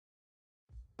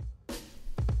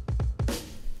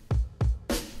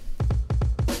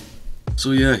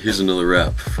So yeah, here's another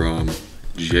rap from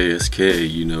JSK,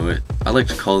 you know it. I like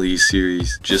to call these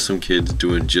series Just Some Kids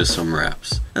Doing Just Some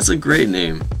Raps. That's a great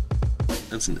name.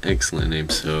 That's an excellent name,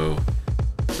 so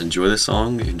enjoy the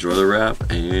song, enjoy the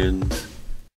rap, and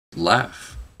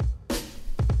laugh.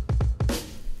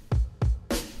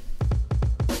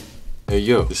 Hey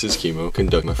yo, this is Kimo,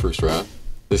 conduct my first rap.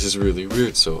 This is really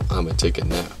weird, so I'ma take a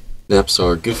nap. Naps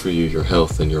are good for you, your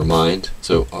health, and your mind.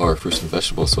 So are fruits and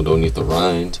vegetables, so don't eat the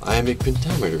rind. I make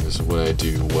pentameters, what I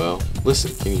do well.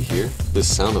 Listen, can you hear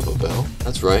this sound of a bell?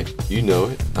 That's right, you know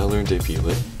it. I learned AP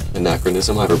Lit.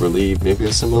 Anachronism, hyperbole, maybe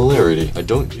a similarity. I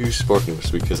don't use spark notes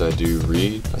because I do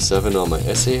read. A 7 on my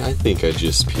essay, I think I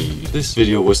just peed. This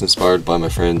video was inspired by my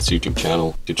friend's YouTube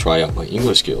channel to try out my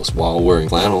English skills while wearing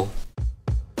flannel.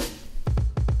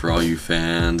 For all you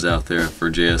fans out there for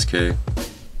JSK,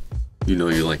 you know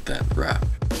you like that rap.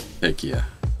 Heck yeah,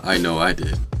 I know I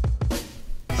did.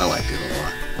 I liked it a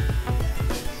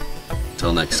lot.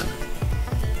 Till next time.